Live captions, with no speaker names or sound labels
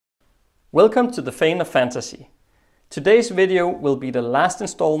Welcome to the Fane of Fantasy. Today's video will be the last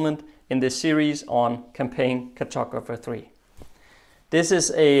installment in this series on Campaign Cartographer 3. This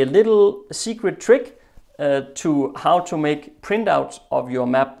is a little secret trick to how to make printouts of your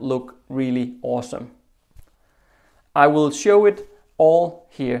map look really awesome. I will show it all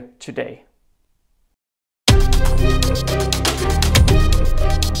here today.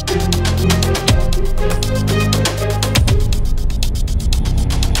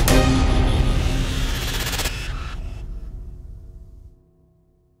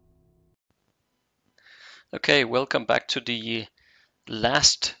 Okay, welcome back to the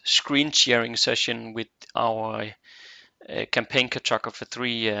last screen sharing session with our Campaign Cartographer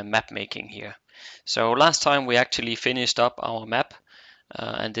 3 map making here. So last time we actually finished up our map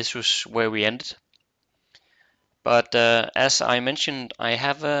and this was where we ended. But as I mentioned, I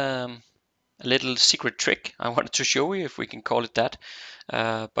have a little secret trick I wanted to show you, if we can call it that.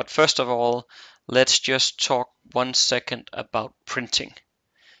 But first of all, let's just talk 1 second about printing.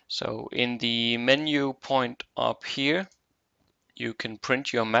 So in the menu point up here, you can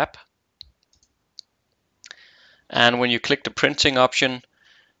print your map. And when you click the printing option,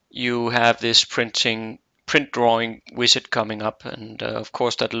 you have this print drawing wizard coming up. And of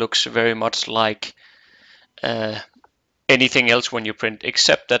course, that looks very much like anything else when you print,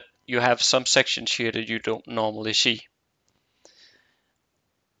 except that you have some sections here that you don't normally see.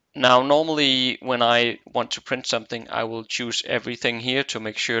 Now, normally when I want to print something, I will choose everything here to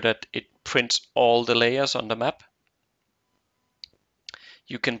make sure that it prints all the layers on the map.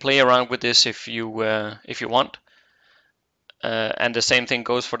 You can play around with this if you want. And the same thing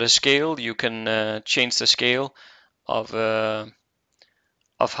goes for the scale. You can change the scale of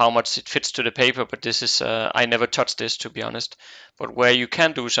how much it fits to the paper, but this is I never touched this, to be honest. But where you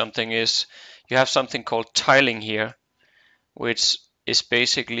can do something is you have something called tiling here, which is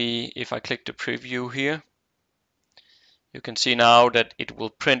basically, if I click the preview here, you can see now that it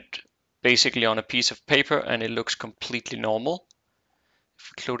will print basically on a piece of paper and it looks completely normal. If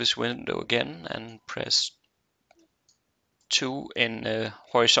we close this window again and press 2 in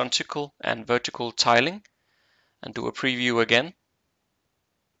horizontal and vertical tiling and do a preview again,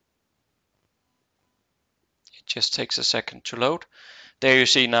 it just takes a second to load. There you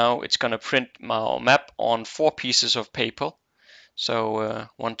see now it's going to print my map on 4 pieces of paper. So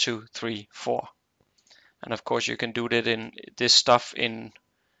 1, 2, 3, 4. And of course you can do that in this stuff in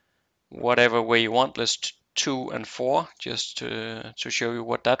whatever way you want. Let's 2 and 4 just to show you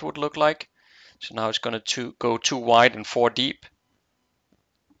what that would look like. So now it's going to go 2 wide and 4 deep.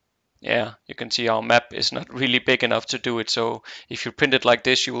 Yeah, you can see our map is not really big enough to do it. So if you print it like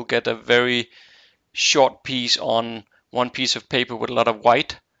this, you will get a very short piece on 1 piece of paper with a lot of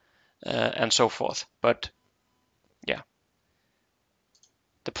white and so forth. But yeah,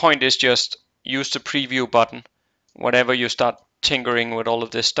 the point is just use the preview button whenever you start tinkering with all of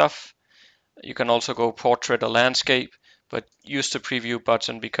this stuff. You can also go portrait or landscape, but use the preview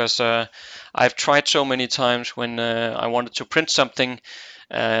button because I've tried so many times when I wanted to print something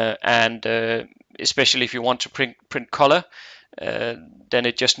and especially if you want to print color, then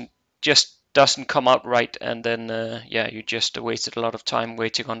it just doesn't come out right, and then yeah, you just wasted a lot of time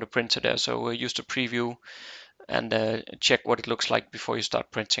waiting on the printer there. So use the preview and check what it looks like before you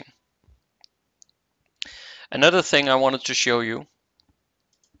start printing. Another thing I wanted to show you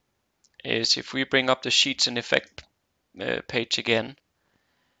is if we bring up the sheets and effect page again,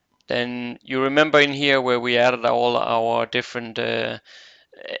 then you remember in here where we added all our different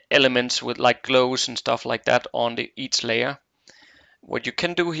elements with like glows and stuff like that on each layer. What you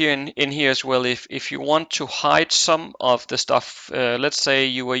can do here in here as well, if you want to hide some of the stuff, let's say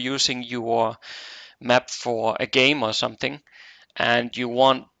you were using your map for a game or something, and you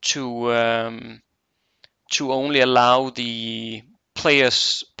want to only allow the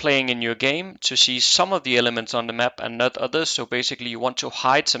players playing in your game to see some of the elements on the map and not others. So basically you want to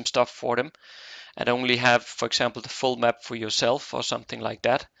hide some stuff for them and only have, for example, the full map for yourself or something like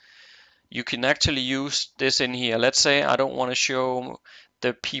that. You can actually use this in here. Let's say I don't want to show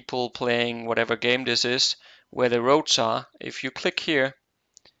the people playing whatever game this is where the roads are. If you click here,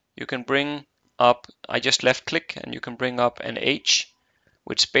 you can bring up, I just left click, and you can bring up an H,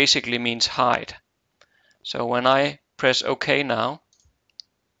 which basically means hide. So when I press OK now,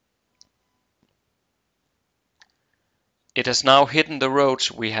 it has now hidden the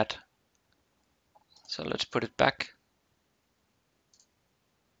roads we had. So let's put it back.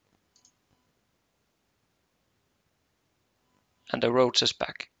 And the roads is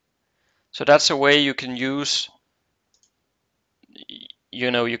back. So that's a way you can use,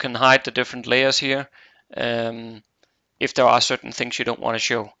 you can hide the different layers here if there are certain things you don't want to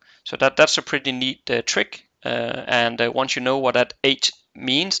show. So that's a pretty neat trick, and once you know what that H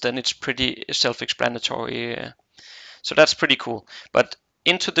means, then it's pretty self-explanatory. So that's pretty cool. But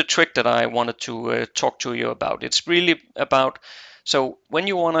into the trick that I wanted to talk to you about. It's really about, so when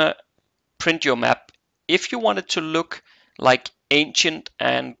you want to print your map, if you want it to look like ancient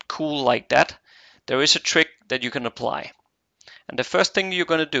and cool like that, there is a trick that you can apply. And the first thing you're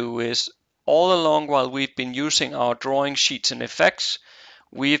going to do is, all along while we've been using our drawing sheets and effects,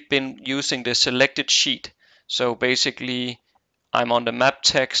 we've been using the selected sheet. So basically, I'm on the map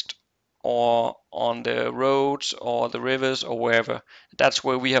text or on the roads or the rivers or wherever. That's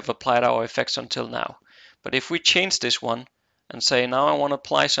where we have applied our effects until now. But if we change this one and say, now I want to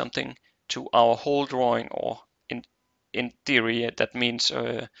apply something to our whole drawing, or in theory that means,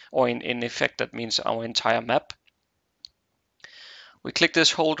 or in effect that means our entire map. We click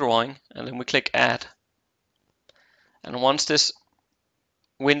this whole drawing and then we click add. And once this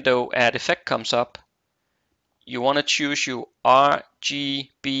window add effect comes up, you want to choose your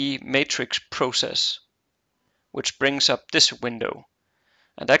RGB matrix process, which brings up this window.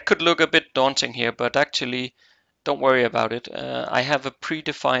 And that could look a bit daunting here, but actually don't worry about it. I have a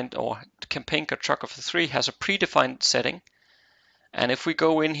predefined, or Campaign Cartographer 3 has a predefined setting. And if we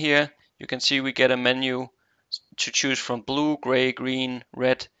go in here, you can see we get a menu to choose from: blue, gray, green,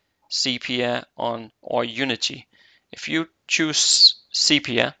 red, sepia, on, or unity. If you choose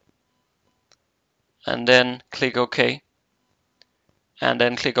sepia and then click OK, and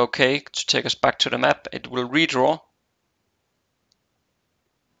then click OK to take us back to the map, it will redraw,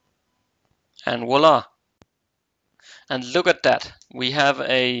 and voila. And look at that, we have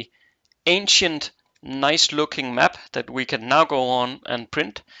a ancient, nice looking map that we can now go on and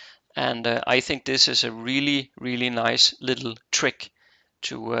print. And I think this is a really, really nice little trick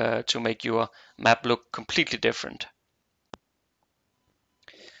to make your map look completely different.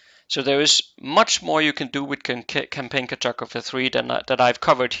 So there is much more you can do with Campaign Cartographer 3 that I've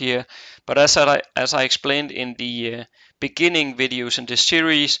covered here. But as I explained in the beginning videos in this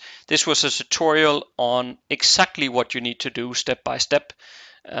series, this was a tutorial on exactly what you need to do step by step.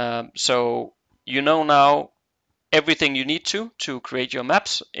 So you know now everything you need to create your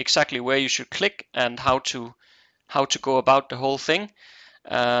maps, exactly where you should click and how to go about the whole thing.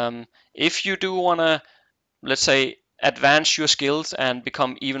 If you do want to, let's say, advance your skills and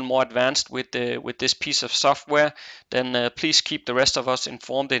become even more advanced with this piece of software, then please keep the rest of us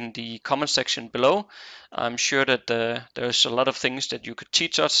informed in the comment section below. I'm sure that there's a lot of things that you could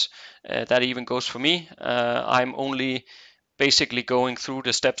teach us. That even goes for me. I'm only basically going through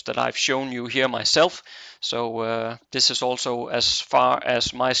the steps that I've shown you here myself. So this is also as far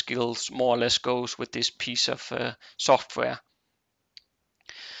as my skills more or less goes with this piece of software.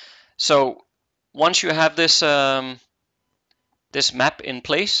 So once you have this this map in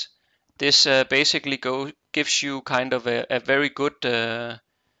place, this basically gives you kind of a very good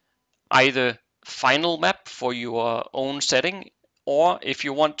either final map for your own setting, or if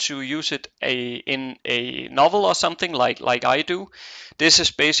you want to use it in a novel or something like I do, this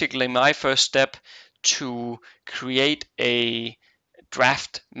is basically my first step to create a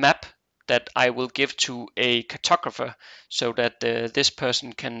draft map that I will give to a cartographer, so that this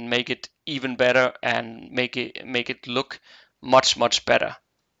person can make it even better and make it look much better.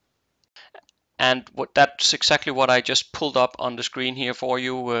 And that's exactly what I just pulled up on the screen here for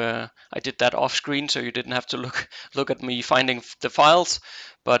you. I did that off screen, so you didn't have to look at me finding the files.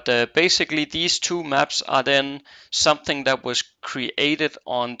 But basically, these two maps are then something that was created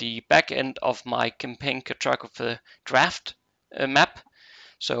on the back end of my Campaign Cartographer draft map.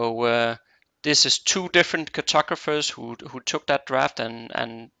 So this is two different cartographers who took that draft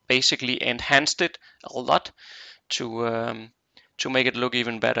and basically enhanced it a lot to make it look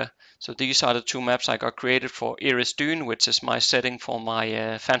even better. So these are the two maps I got created for Iris Dune, which is my setting for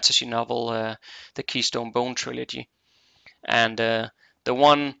my fantasy novel, the Keystone Bone trilogy. And the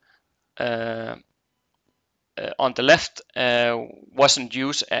one on the left wasn't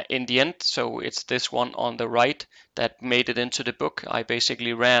used in the end, so it's this one on the right that made it into the book. I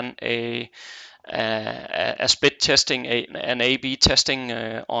basically ran a split testing, an A/B testing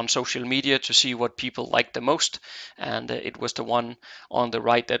on social media to see what people liked the most, and it was the one on the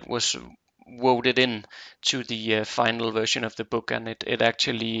right that was voted in to the final version of the book, and it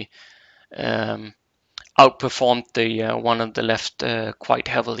actually outperformed the one on the left quite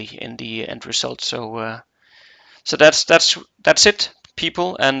heavily in the end result. So that's it,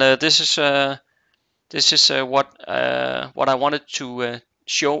 people, and this is what I wanted to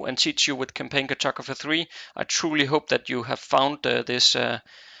show and teach you with Campaign Cartographer 3. I truly hope that you have found this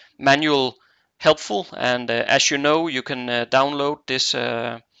manual helpful, and as you know, you can download this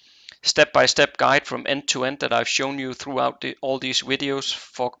step-by-step guide from end to end that I've shown you throughout all these videos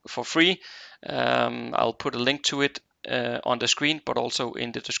for free. I'll put a link to it on the screen, but also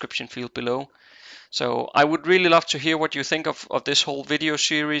in the description field below. So I would really love to hear what you think of this whole video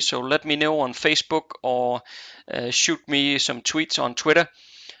series. So let me know on Facebook or shoot me some tweets on Twitter.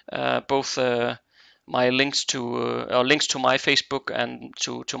 Both my links to my Facebook and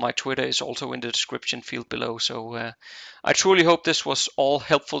to my Twitter is also in the description field below. So I truly hope this was all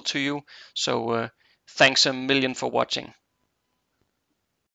helpful to you. So thanks a million for watching.